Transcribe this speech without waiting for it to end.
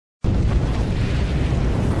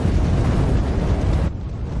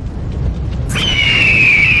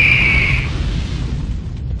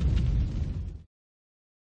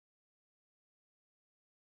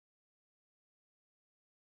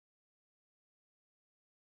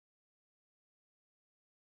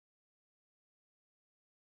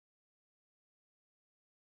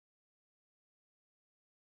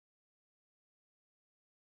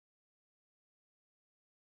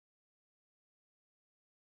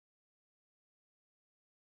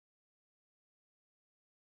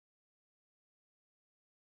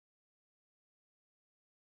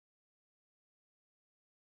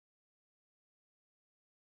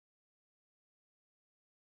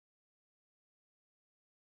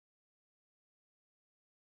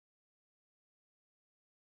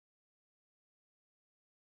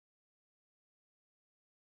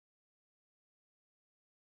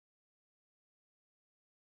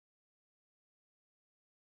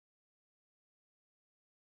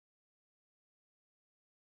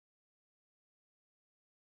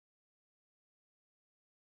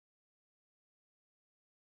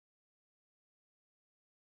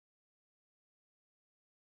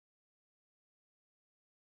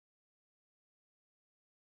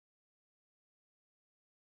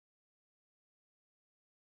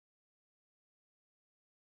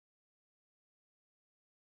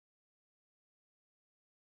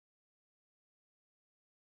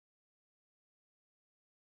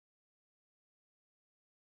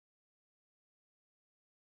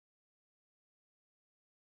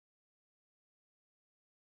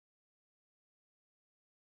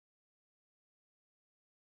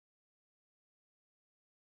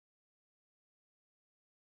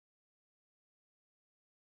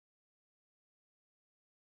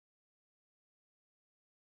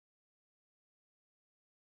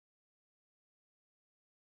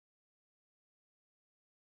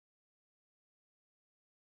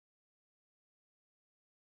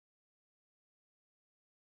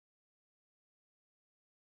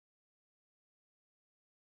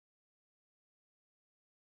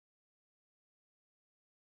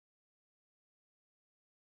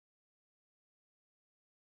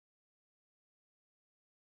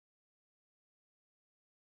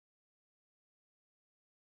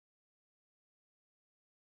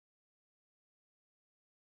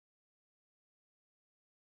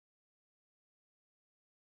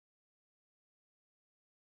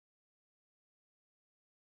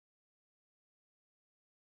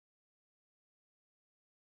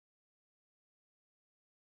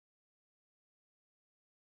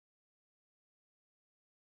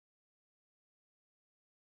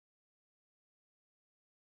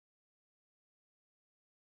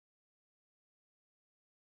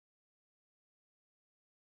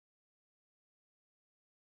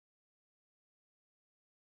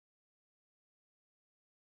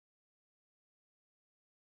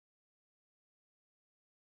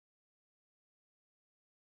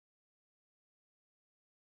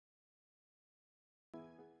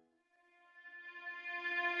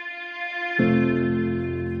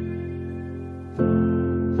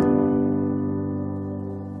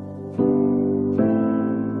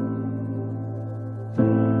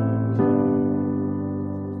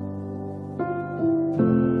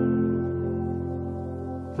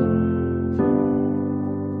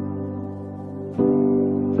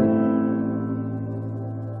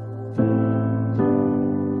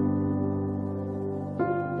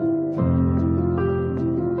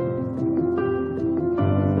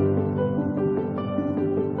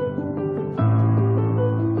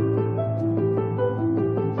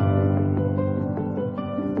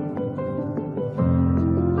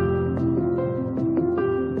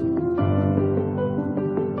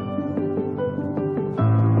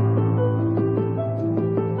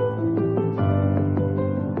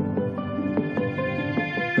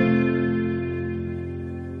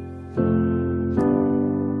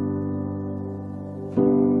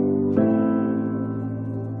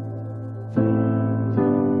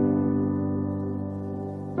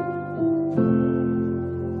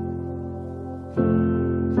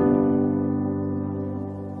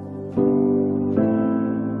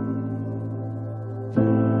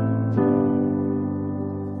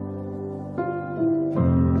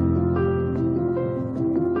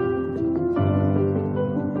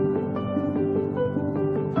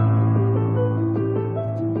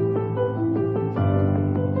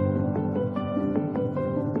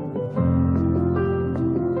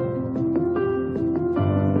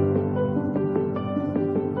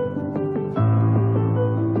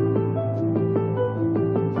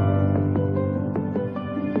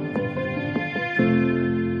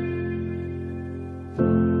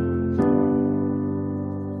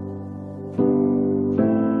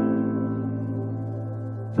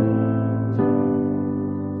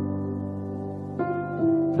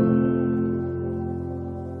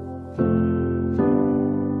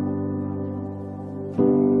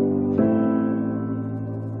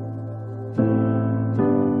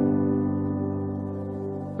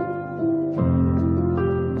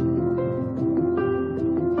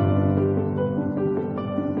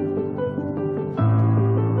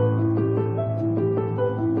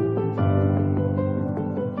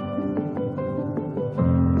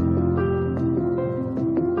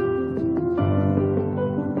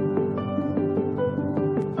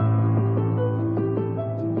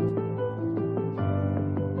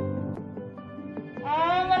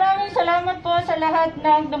Salamat po sa lahat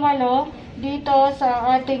ng dumalo dito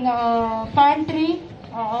sa ating pantry.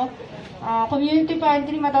 Community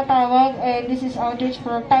pantry matatawag, and this is outreach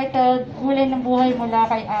for titled Gulay ng Buhay mula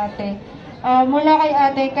kay ate. Mula kay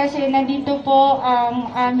ate kasi nandito po ang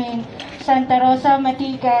aming Santa Rosa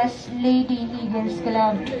Matikas Lady Eagles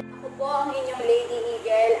Club. Ako po ang inyong Lady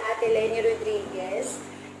Eagle, Ate Lenny Rodriguez,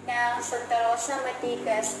 ng Santa Rosa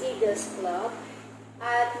Matikas Eagles Club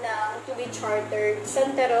at ng to be chartered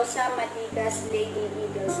Santa Rosa Matikas Lady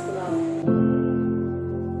Eagles Club.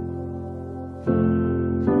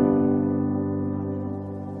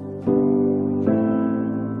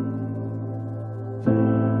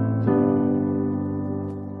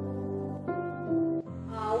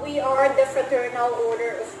 We are the Fraternal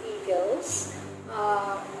Order of Eagles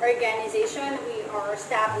organization. We are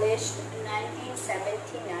established in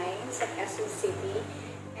 1979 sa Quezon City,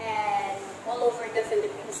 and all over the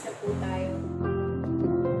Philippines na po tayo.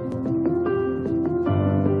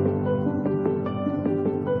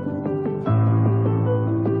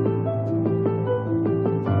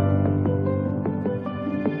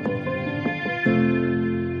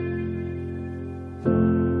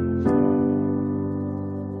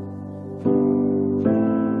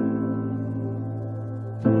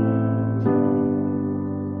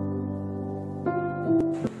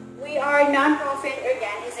 We are a non-profit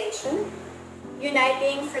organization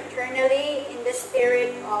uniting fraternally in the spirit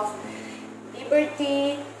of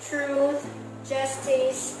liberty, truth,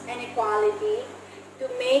 justice, and equality to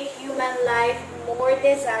make human life more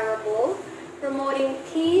desirable, promoting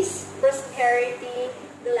peace, prosperity,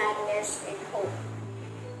 gladness, and hope.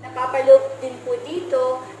 Napapaloob din po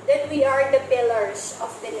dito that we are the pillars of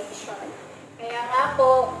the nation. Kaya nga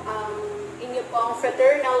po, inyo pong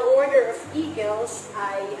Fraternal Order of Eagles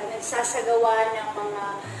ay nagsasagawa ng mga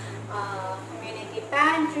community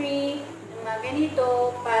pantry, ng mga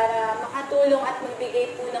ganito, para makatulong at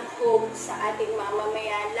magbigay po ng hope sa ating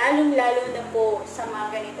mamamayan, lalong-lalo na po sa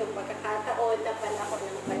mga ganitong pagkakataon na panahon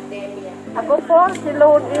ng pandemya. Ako po si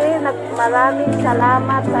Lodi, maraming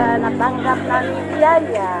salamat sa natanggap namin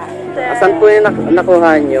biyaya. Asan po yung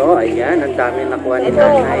nakuha nyo? Ayan, ang dami nakuha ni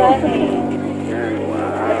Nanay. Ayan,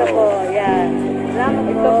 wow. Ito po, yan. Salamat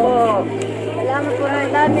po. Salamat po ng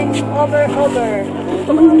daming over.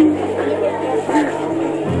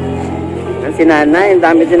 si nanay. Ang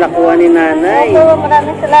dami din nakuha ni nanay. Opo,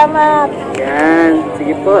 maraming salamat. Yan.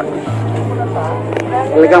 Sige po.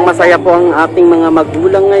 Talagang masaya po ang ating mga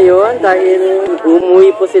magulang ngayon dahil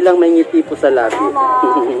umuwi po silang may ngiti po sa labi.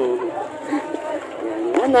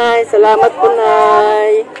 Yan, nanay. Salamat po,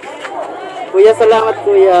 nay. Kuya, salamat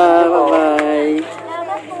kuya. Bye-bye.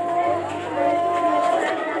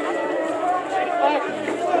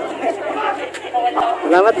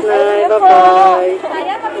 Salamat, nay. Bye-bye.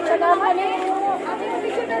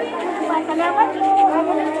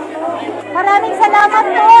 Maraming salamat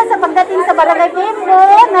po sa pagdating sa Barangay Pembo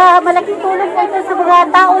na malaking tulong po ito sa mga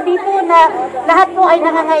tao dito na lahat po ay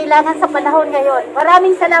nangangailangan sa panahon ngayon.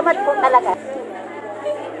 Maraming salamat po talaga.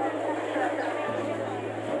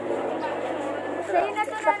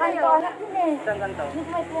 Sa kanto, anak din eh. Saan kanto?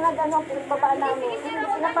 May pinagano po baba namin.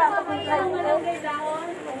 Pinapasok yung tricycle.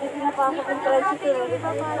 Hindi pinapasok yung tricycle.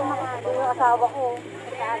 Yung asawa ko.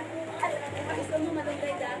 Gusto mo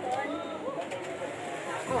matungkay daton?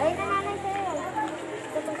 Ay, nananay sa'yo.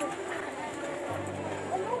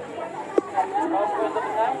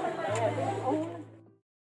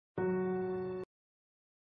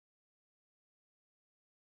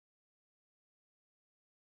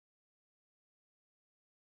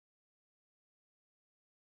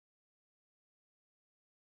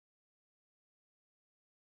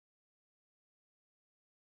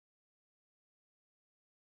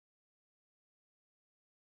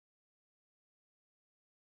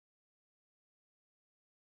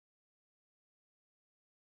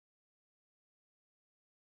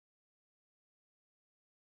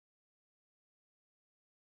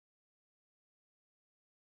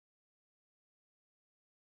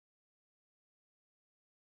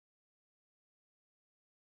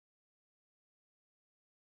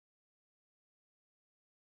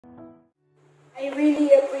 I really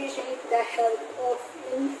appreciate the help of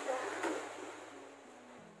Infra.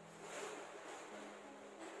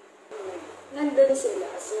 Nandun sila.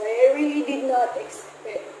 So I really did not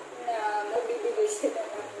expect na magbibigay sila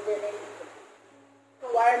ng ganito.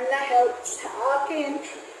 Warm na help sa akin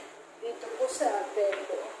dito po sa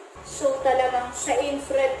Pembo. So talagang sa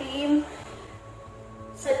Infra team,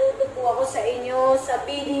 saludo po ako sa inyo, sa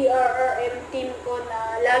BDRRM team ko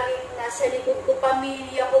na laging nasa likod ko,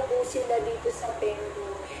 pamilya ko po sila dito sa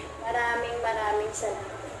Pembo. Maraming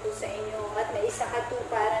salamat po sa inyo at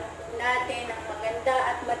naisakatuparan po natin ang maganda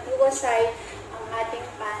at matiwasay ang ating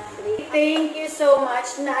pantry. Thank you so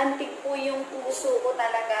much. Naantig po yung puso ko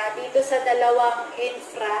talaga dito sa dalawang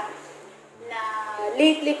infra na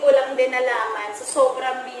lately ko lang din nalaman sa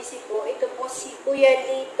sobrang busy ko. Ito po si Kuya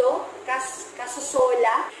Lito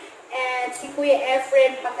Kasusola and si Kuya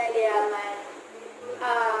Efren Pagaliaman.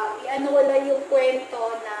 Wala yung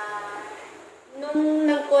kwento na nung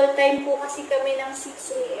nag-call time po kasi kami ng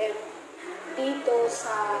 6 AM dito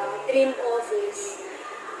sa Dream Office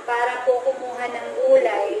para po kumuha ng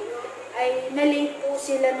gulay, ay nalate po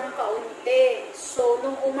sila ng kaunti. So,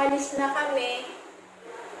 nung umalis na kami,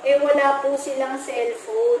 wala po silang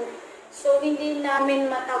cellphone. So, hindi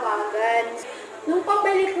namin matawagan. Nung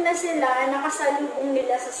pabalik na sila, nakasalubong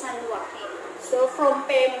nila sa San Joaquin. So, from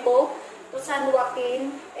Pembo to San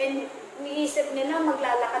Joaquin, and niisip nila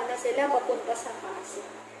maglalakad na sila papunta sa Pasig.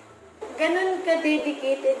 Ganon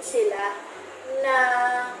ka-dedicated sila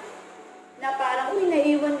na parang,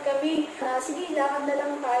 naiwan kami. Sige, lakad na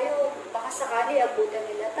lang tayo. Baka sakali abutan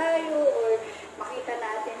nila tayo or makita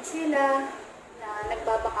natin sila na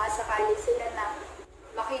nagbabaka sakali sila na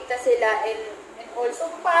makita sila and also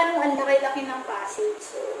paano ang laki-laki ng Pasig.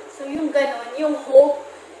 So yung ganon, yung hope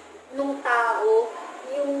nung tao,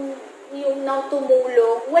 yung nang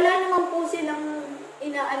tumulong, wala naman po silang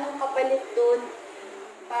inaanong kapalit doon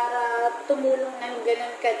para tumulong ng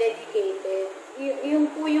ganun ka-dedicated.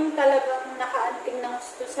 Yung po yung talagang nakaanting ng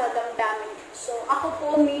gusto sa damdamin. So ako po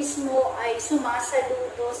mismo ay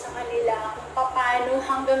sumasaludo sa kanila kung paano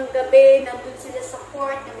hanggang gabi nandun sila sa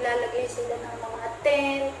court, naglalagay sila ng mga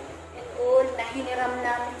tent and all na hiniram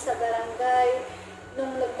namin sa barangay.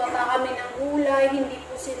 Nung nagbaba kami ng gulay, hindi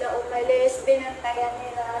po sila umalis, binantayan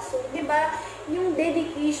nila. So, di ba, yung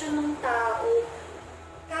dedication ng tao,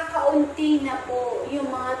 kakaunti na po yung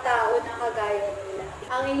mga tao na kagaya nila.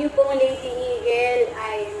 Ang inyo pong Lady Eagle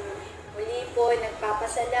ay muli po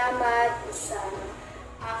nagpapasalamat sa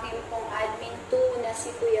aking pong admin 2 na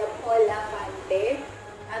si Kuya Paul Afante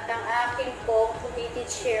at ang aking pong committee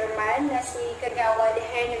chairman na si Kagawad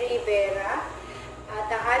Henry Vera at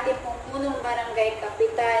ang ating pong punong barangay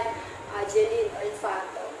kapitan, Jeline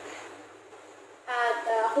Olfato. At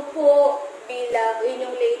ako po bilang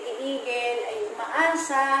inyong Lady Eagle ay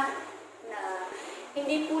umaasa na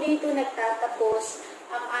hindi po dito nagtatapos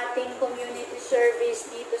ang ating community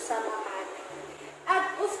service dito sa Makati.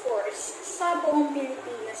 At of course, sa buong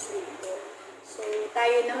Pilipinas dito. So,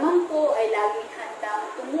 tayo naman po ay laging handang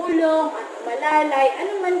tumulong at umalalay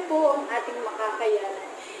anuman po ang ating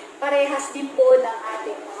makakayanan. Parehas din po ng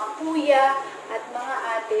ating mga kuya at mga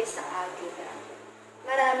ate sa Agila.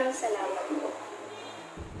 Maraming salamat po.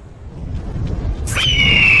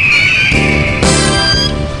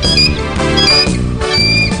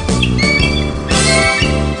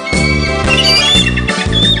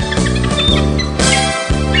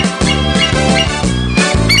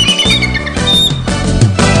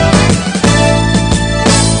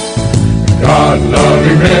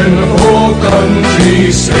 God-loving men of whole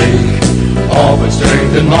country's sake, all but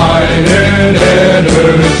strength and mind and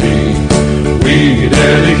energy, we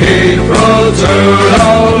dedicate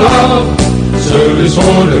fraternal love, service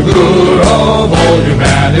for the good of all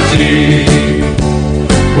humanity.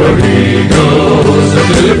 Where eagles, the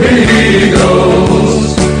Philippine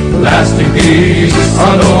eagles, lasting peace, a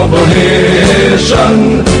noble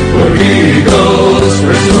nation. Where eagles,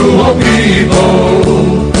 pursue all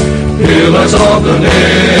people, pillars of the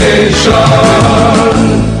nation.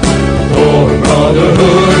 For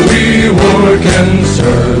brotherhood we work and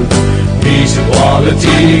serve, peace,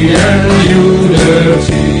 equality, and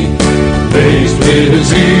unity. Faced with the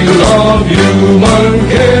zeal of human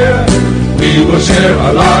care, we will share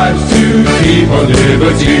our lives to keep our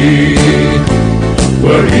liberty.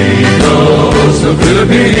 We're eagles, the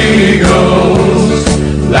Philippine eagles,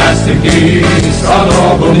 lasting peace, a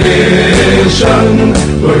noble nation.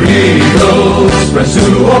 We're eagles,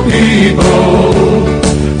 pursue our people,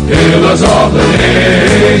 pillars of the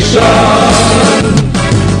nation.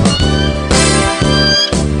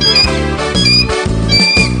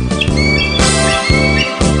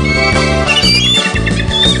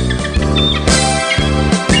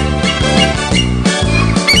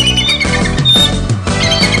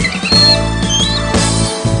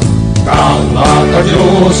 Ang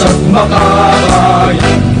Diyos at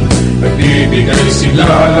makarayan, nagbibigay sila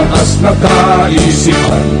lakas na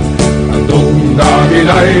kaisipan. Andong namin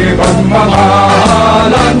ay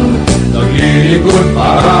pagmamahalan, naglilingkod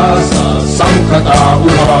para sa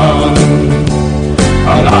sangkatauhan.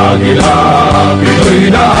 Ang Agila,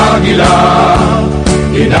 Pinoy na Agila,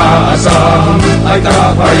 inaasam ay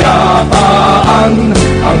kapayapaan.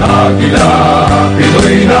 Ang Agila,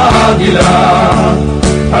 Pinoy na Agila,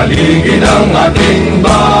 haligi ng ating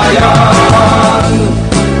bayan.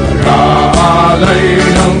 Nag-aalay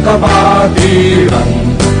ng kapatiran,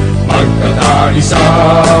 magkakaisa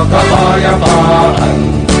kapayapaan.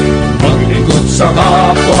 Maglingkod sa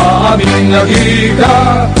kapwa aming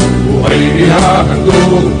nagika, buhay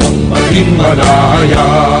ihahandog ang maging malaya.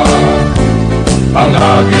 Ang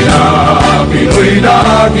Agila, Pinoy na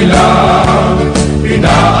Agila,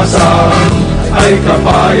 inaasam ay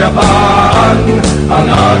kapayapaan. Ang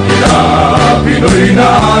Agila, Pinoy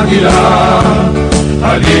na Agila,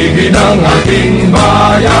 haligi ng ating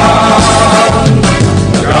bayan.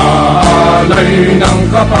 Nag-aalay ng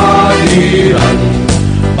kapatiran,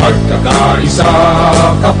 pagkakaisa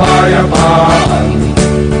kapayapaan.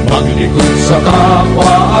 Maglingkod sa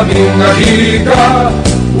kapwa aming nagika,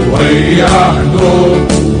 buhay ihahandog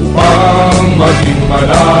upang maging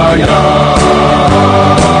malaya.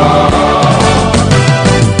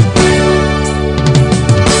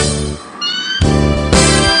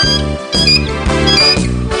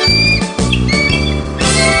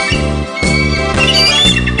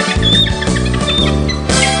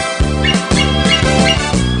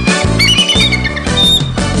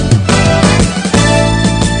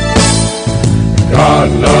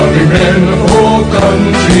 God-loving men of whole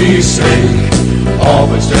country's sake, all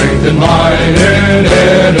but strength and mind and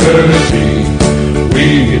energy,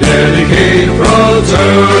 we dedicate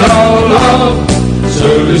fraternal love,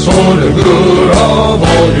 service for the good of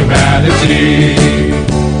all humanity.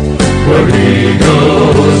 We're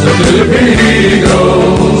eagles, the Philippine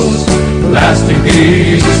eagles, lasting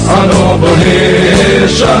peace, a noble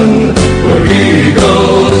nation. We're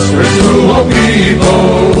eagles, pursue our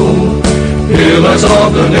people, pillars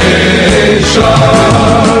of the nation.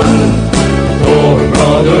 For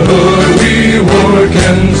brotherhood we work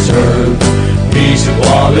and serve, peace,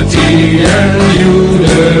 equality, and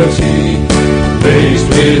unity. Faced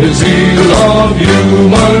with the zeal of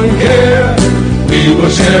human care, we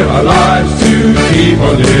will share our lives to keep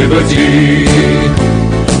our liberty.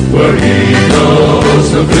 We're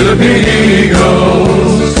eagles, the Philippine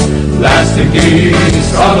eagles, lasting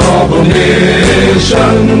peace, a noble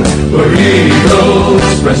nation. We're eagles,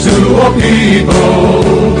 pursue our people,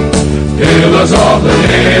 pillars of the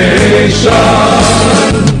nation.